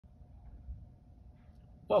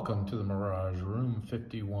Welcome to the Mirage room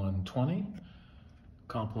 5120.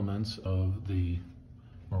 Compliments of the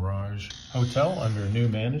Mirage Hotel under new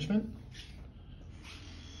management.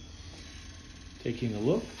 Taking a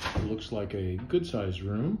look, it looks like a good sized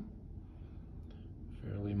room.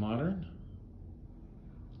 Fairly modern.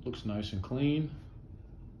 Looks nice and clean.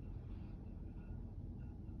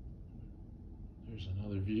 There's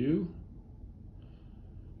another view.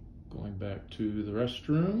 Going back to the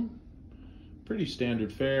restroom. Pretty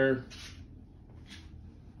standard fare.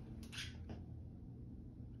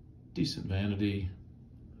 Decent vanity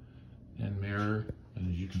and mirror, as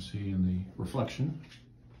you can see in the reflection.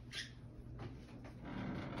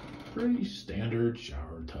 Pretty standard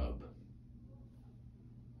shower tub.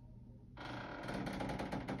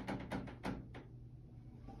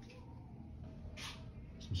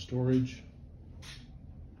 Some storage.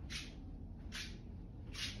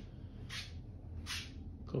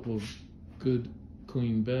 Couple of good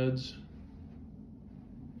clean beds.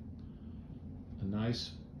 A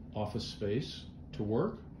nice office space to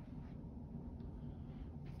work.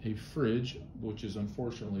 A fridge, which is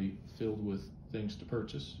unfortunately filled with things to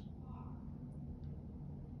purchase.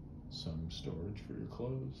 Some storage for your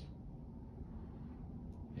clothes.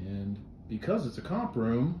 And because it's a comp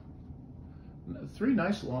room, 3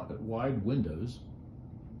 nice wide windows,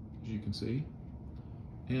 as you can see.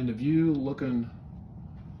 And a view looking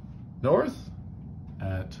north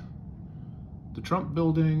at the Trump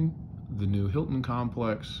Building, the new Hilton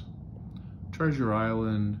complex, Treasure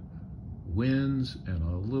Island, Winds, and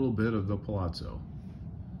a little bit of the Palazzo.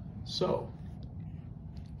 So,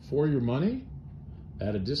 for your money,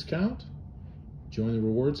 at a discount, join the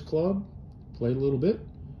rewards club, play a little bit,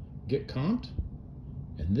 get comped,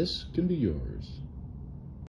 and this can be yours.